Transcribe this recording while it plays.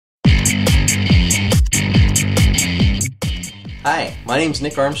Hi, my name's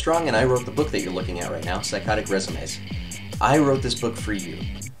Nick Armstrong, and I wrote the book that you're looking at right now, Psychotic Resumes. I wrote this book for you,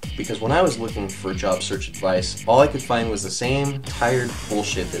 because when I was looking for job search advice, all I could find was the same tired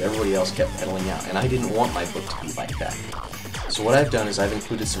bullshit that everybody else kept peddling out, and I didn't want my book to be like that. So what I've done is I've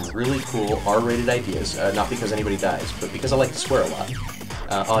included some really cool R-rated ideas, not because anybody dies, but because I like to swear a lot,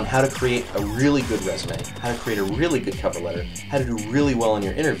 on how to create a really good resume, how to create a really good cover letter, how to do really well in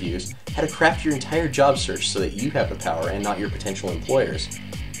your interviews, how to craft your entire job search so that you have the power and not your potential employers,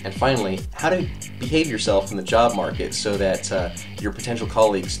 and finally, how to behave yourself in the job market so that your potential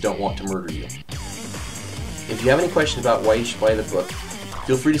colleagues don't want to murder you. If you have any questions about why you should buy the book,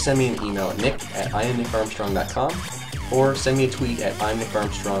 feel free to send me an email at nick@iamnickarmstrong.com or send me a tweet at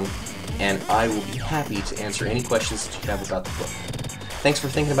imnickarmstrong, and I will be happy to answer any questions that you have about the book. Thanks for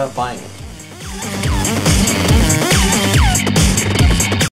thinking about buying it.